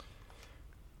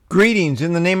Greetings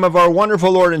in the name of our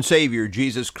wonderful Lord and Savior,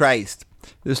 Jesus Christ.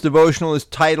 This devotional is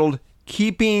titled,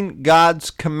 Keeping God's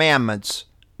Commandments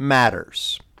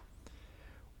Matters.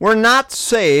 We're not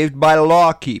saved by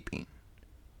law keeping,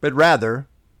 but rather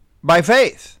by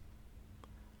faith.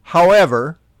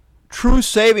 However, true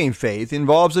saving faith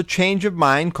involves a change of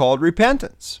mind called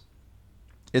repentance.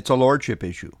 It's a lordship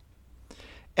issue.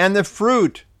 And the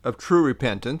fruit of true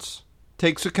repentance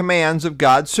takes the commands of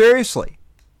God seriously.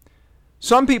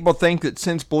 Some people think that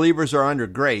since believers are under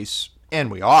grace,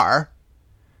 and we are,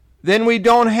 then we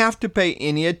don't have to pay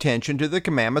any attention to the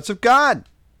commandments of God.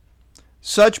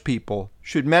 Such people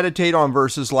should meditate on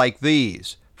verses like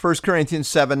these. 1 Corinthians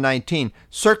 7:19,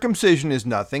 circumcision is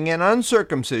nothing and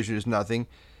uncircumcision is nothing,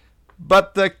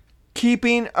 but the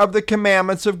keeping of the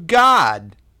commandments of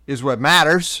God is what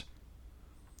matters.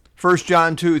 1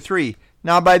 John 2:3,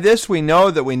 now by this we know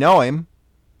that we know him,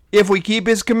 if we keep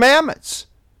his commandments.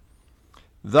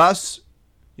 Thus,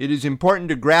 it is important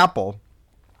to grapple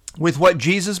with what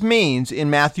Jesus means in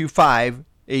Matthew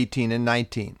 5:18 and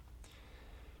 19.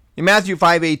 In Matthew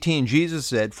 5:18, Jesus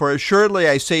said, for assuredly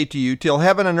I say to you, till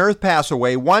heaven and earth pass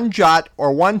away, one jot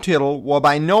or one tittle will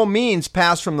by no means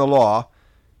pass from the law,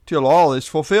 till all is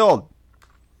fulfilled.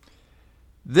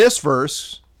 This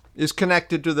verse is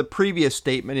connected to the previous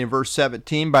statement in verse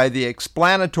 17 by the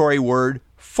explanatory word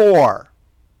for.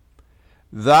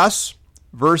 Thus,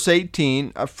 verse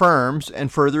 18 affirms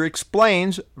and further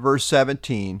explains verse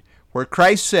 17, where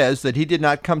Christ says that he did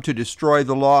not come to destroy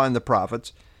the law and the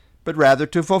prophets, but rather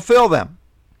to fulfill them.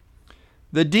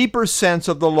 The deeper sense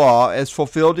of the law as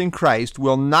fulfilled in Christ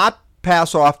will not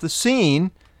pass off the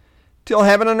scene till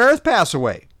heaven and earth pass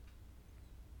away.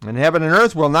 And heaven and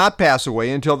earth will not pass away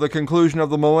until the conclusion of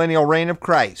the millennial reign of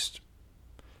Christ.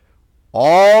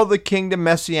 All the kingdom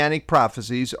messianic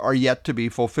prophecies are yet to be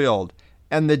fulfilled,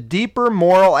 and the deeper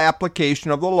moral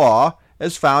application of the law,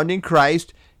 as found in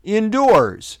Christ,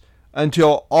 endures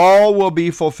until all will be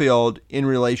fulfilled in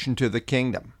relation to the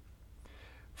kingdom.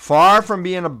 Far from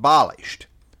being abolished,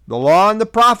 the law and the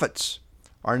prophets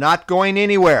are not going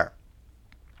anywhere.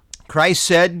 Christ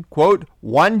said, quote,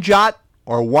 one jot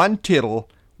or one tittle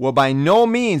will by no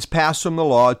means pass from the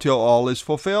law till all is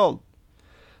fulfilled.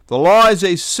 The law as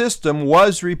a system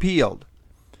was repealed,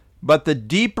 but the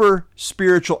deeper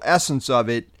spiritual essence of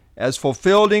it, as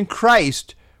fulfilled in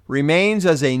Christ, remains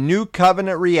as a new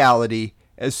covenant reality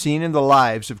as seen in the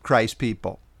lives of Christ's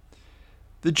people.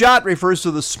 The jot refers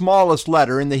to the smallest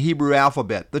letter in the Hebrew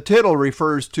alphabet. The tittle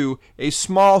refers to a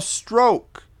small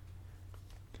stroke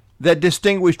that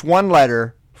distinguished one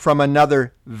letter from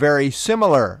another very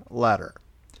similar letter.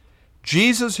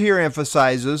 Jesus here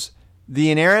emphasizes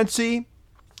the inerrancy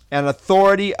and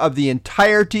authority of the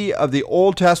entirety of the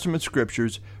Old Testament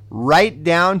scriptures, right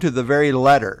down to the very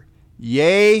letter,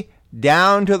 yea,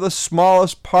 down to the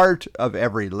smallest part of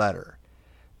every letter.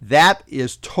 That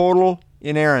is total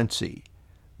inerrancy.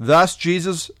 Thus,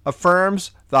 Jesus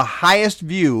affirms the highest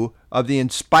view of the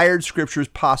inspired scriptures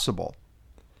possible.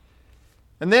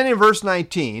 And then in verse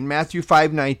 19, Matthew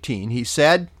 5:19, he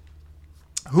said,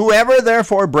 whoever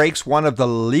therefore breaks one of the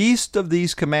least of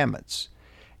these commandments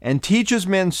and teaches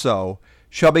men so,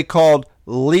 shall be called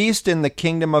least in the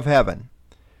kingdom of heaven.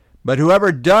 But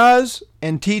whoever does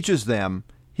and teaches them,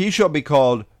 he shall be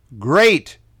called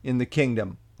great in the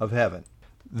kingdom of heaven.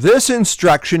 This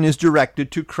instruction is directed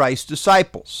to Christ's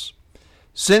disciples.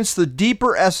 Since the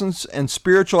deeper essence and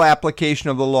spiritual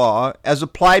application of the law, as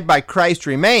applied by Christ,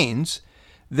 remains,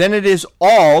 then it is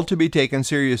all to be taken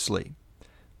seriously.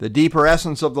 The deeper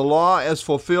essence of the law, as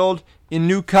fulfilled in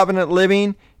new covenant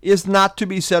living, is not to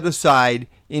be set aside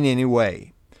in any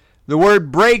way. The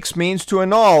word breaks means to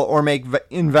annul or make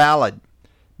invalid.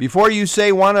 Before you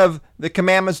say one of the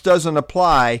commandments doesn't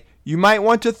apply, you might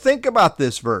want to think about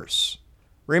this verse.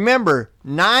 Remember,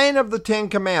 9 of the 10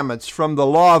 commandments from the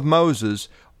law of Moses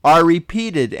are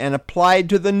repeated and applied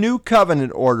to the new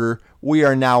covenant order we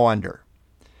are now under.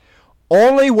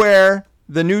 Only where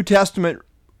the New Testament,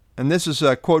 and this is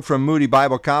a quote from Moody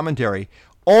Bible Commentary,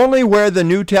 only where the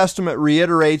New Testament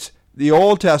reiterates the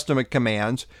Old Testament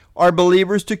commands are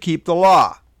believers to keep the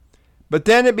law. But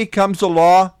then it becomes the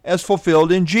law as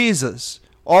fulfilled in Jesus,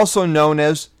 also known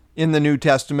as in the New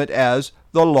Testament as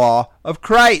the law of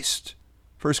Christ.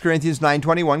 1 Corinthians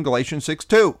 9:21, Galatians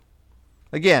 6:2.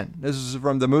 Again, this is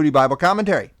from the Moody Bible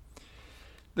Commentary.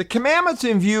 The commandments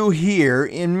in view here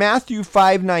in Matthew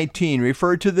 5:19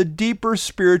 refer to the deeper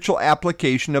spiritual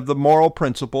application of the moral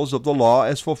principles of the law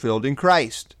as fulfilled in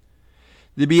Christ.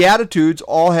 The Beatitudes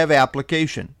all have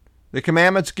application. The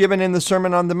commandments given in the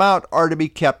Sermon on the Mount are to be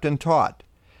kept and taught.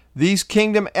 These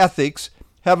kingdom ethics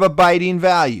have abiding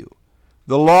value.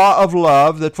 The law of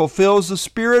love that fulfills the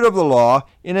spirit of the law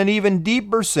in an even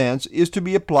deeper sense is to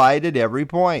be applied at every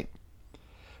point.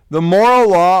 The moral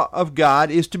law of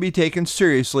God is to be taken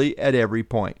seriously at every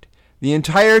point. The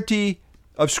entirety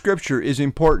of Scripture is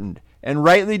important, and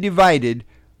rightly divided,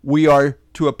 we are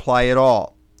to apply it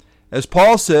all. As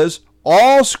Paul says,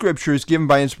 all Scripture is given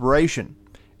by inspiration,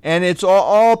 and it's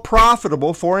all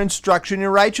profitable for instruction in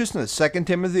righteousness, 2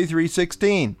 Timothy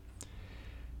 3:16.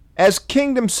 As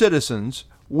kingdom citizens,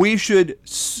 we should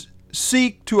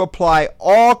seek to apply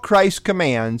all Christ's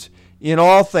commands in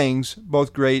all things,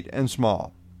 both great and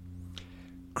small.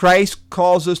 Christ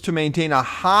calls us to maintain a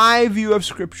high view of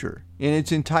Scripture in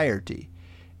its entirety,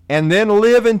 and then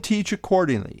live and teach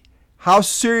accordingly. How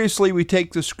seriously we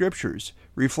take the Scriptures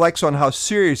reflects on how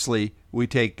seriously we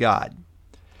take God.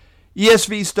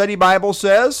 ESV Study Bible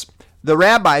says, the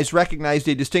rabbis recognized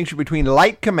a distinction between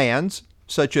light commands,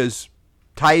 such as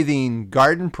tithing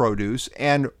garden produce,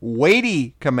 and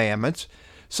weighty commandments,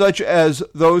 such as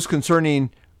those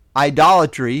concerning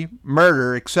idolatry,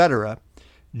 murder, etc.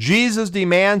 Jesus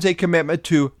demands a commitment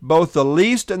to both the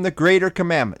least and the greater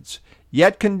commandments,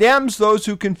 yet condemns those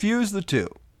who confuse the two.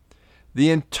 The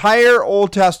entire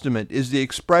Old Testament is the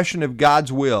expression of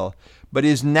God's will, but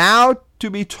is now to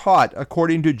be taught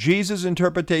according to Jesus'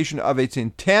 interpretation of its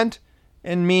intent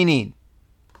and meaning.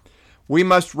 We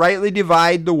must rightly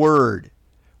divide the word.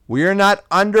 We are not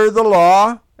under the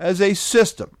law as a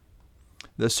system.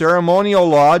 The ceremonial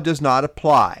law does not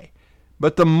apply,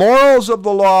 but the morals of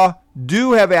the law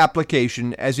do have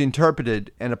application as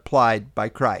interpreted and applied by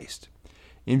Christ.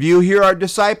 In view here are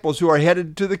disciples who are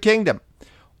headed to the kingdom.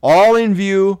 All in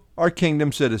view are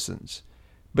kingdom citizens.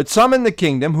 But some in the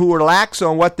kingdom who are lax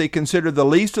on what they consider the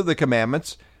least of the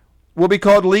commandments will be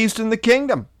called least in the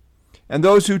kingdom. And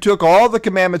those who took all the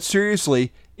commandments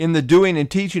seriously in the doing and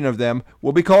teaching of them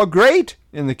will be called great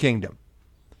in the kingdom.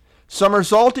 Some are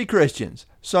salty Christians.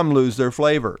 Some lose their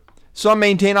flavor. Some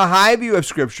maintain a high view of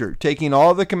Scripture, taking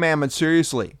all the commandments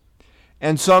seriously.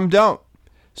 And some don't.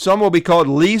 Some will be called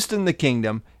least in the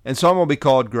kingdom, and some will be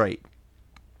called great.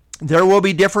 There will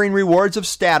be differing rewards of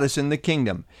status in the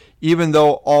kingdom, even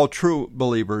though all true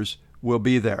believers will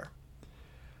be there.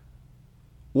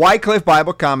 Wycliffe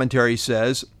Bible Commentary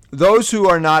says, those who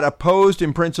are not opposed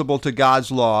in principle to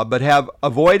God's law, but have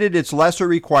avoided its lesser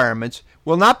requirements,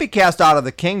 will not be cast out of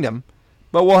the kingdom,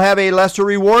 but will have a lesser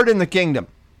reward in the kingdom.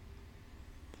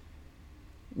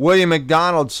 William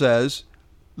MacDonald says,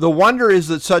 the wonder is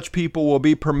that such people will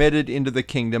be permitted into the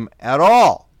kingdom at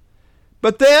all.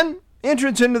 But then,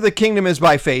 entrance into the kingdom is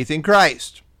by faith in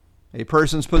Christ. A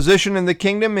person's position in the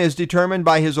kingdom is determined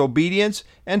by his obedience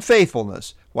and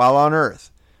faithfulness while on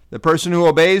earth. The person who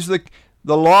obeys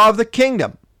the law of the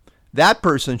kingdom, that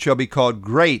person shall be called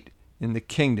great in the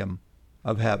kingdom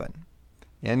of heaven.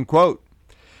 End quote.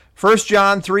 1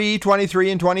 John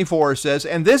 3:23 and 24 says,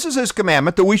 and this is his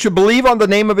commandment, that we should believe on the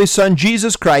name of his Son,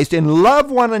 Jesus Christ, and love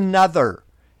one another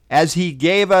as he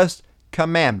gave us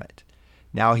commandment.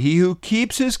 Now he who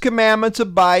keeps his commandments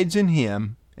abides in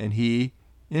him, and he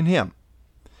in him.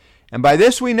 And by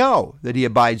this we know that he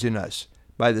abides in us,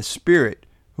 by the Spirit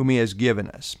whom he has given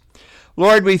us.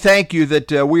 Lord, we thank you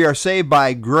that we are saved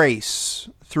by grace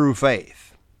through faith.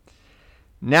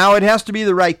 Now it has to be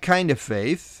the right kind of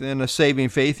faith, and a saving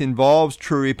faith involves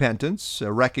true repentance,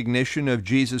 a recognition of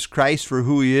Jesus Christ for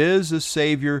who he is as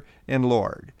Savior and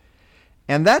Lord.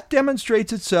 And that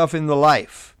demonstrates itself in the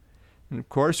life. And of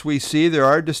course, we see there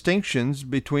are distinctions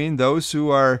between those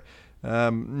who are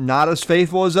not as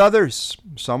faithful as others.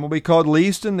 Some will be called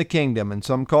least in the kingdom, and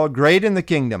some called great in the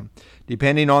kingdom,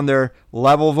 depending on their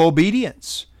level of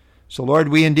obedience. So, Lord,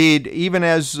 we indeed, even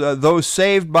as those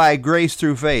saved by grace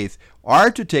through faith,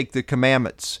 are to take the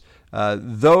commandments,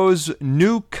 those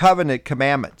new covenant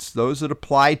commandments, those that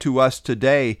apply to us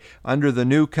today under the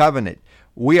new covenant.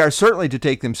 We are certainly to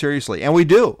take them seriously, and we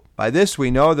do. By this we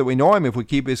know that we know him if we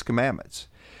keep his commandments.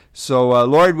 So,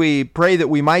 Lord, we pray that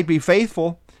we might be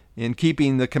faithful in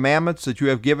keeping the commandments that you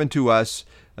have given to us,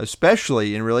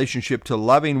 especially in relationship to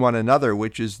loving one another,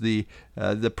 which is the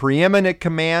preeminent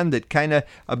command that kind of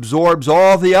absorbs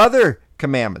all the other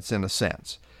commandments in a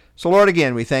sense. So, Lord,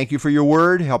 again, we thank you for your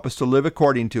word. Help us to live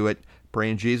according to it.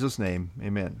 Pray in Jesus' name.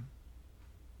 Amen.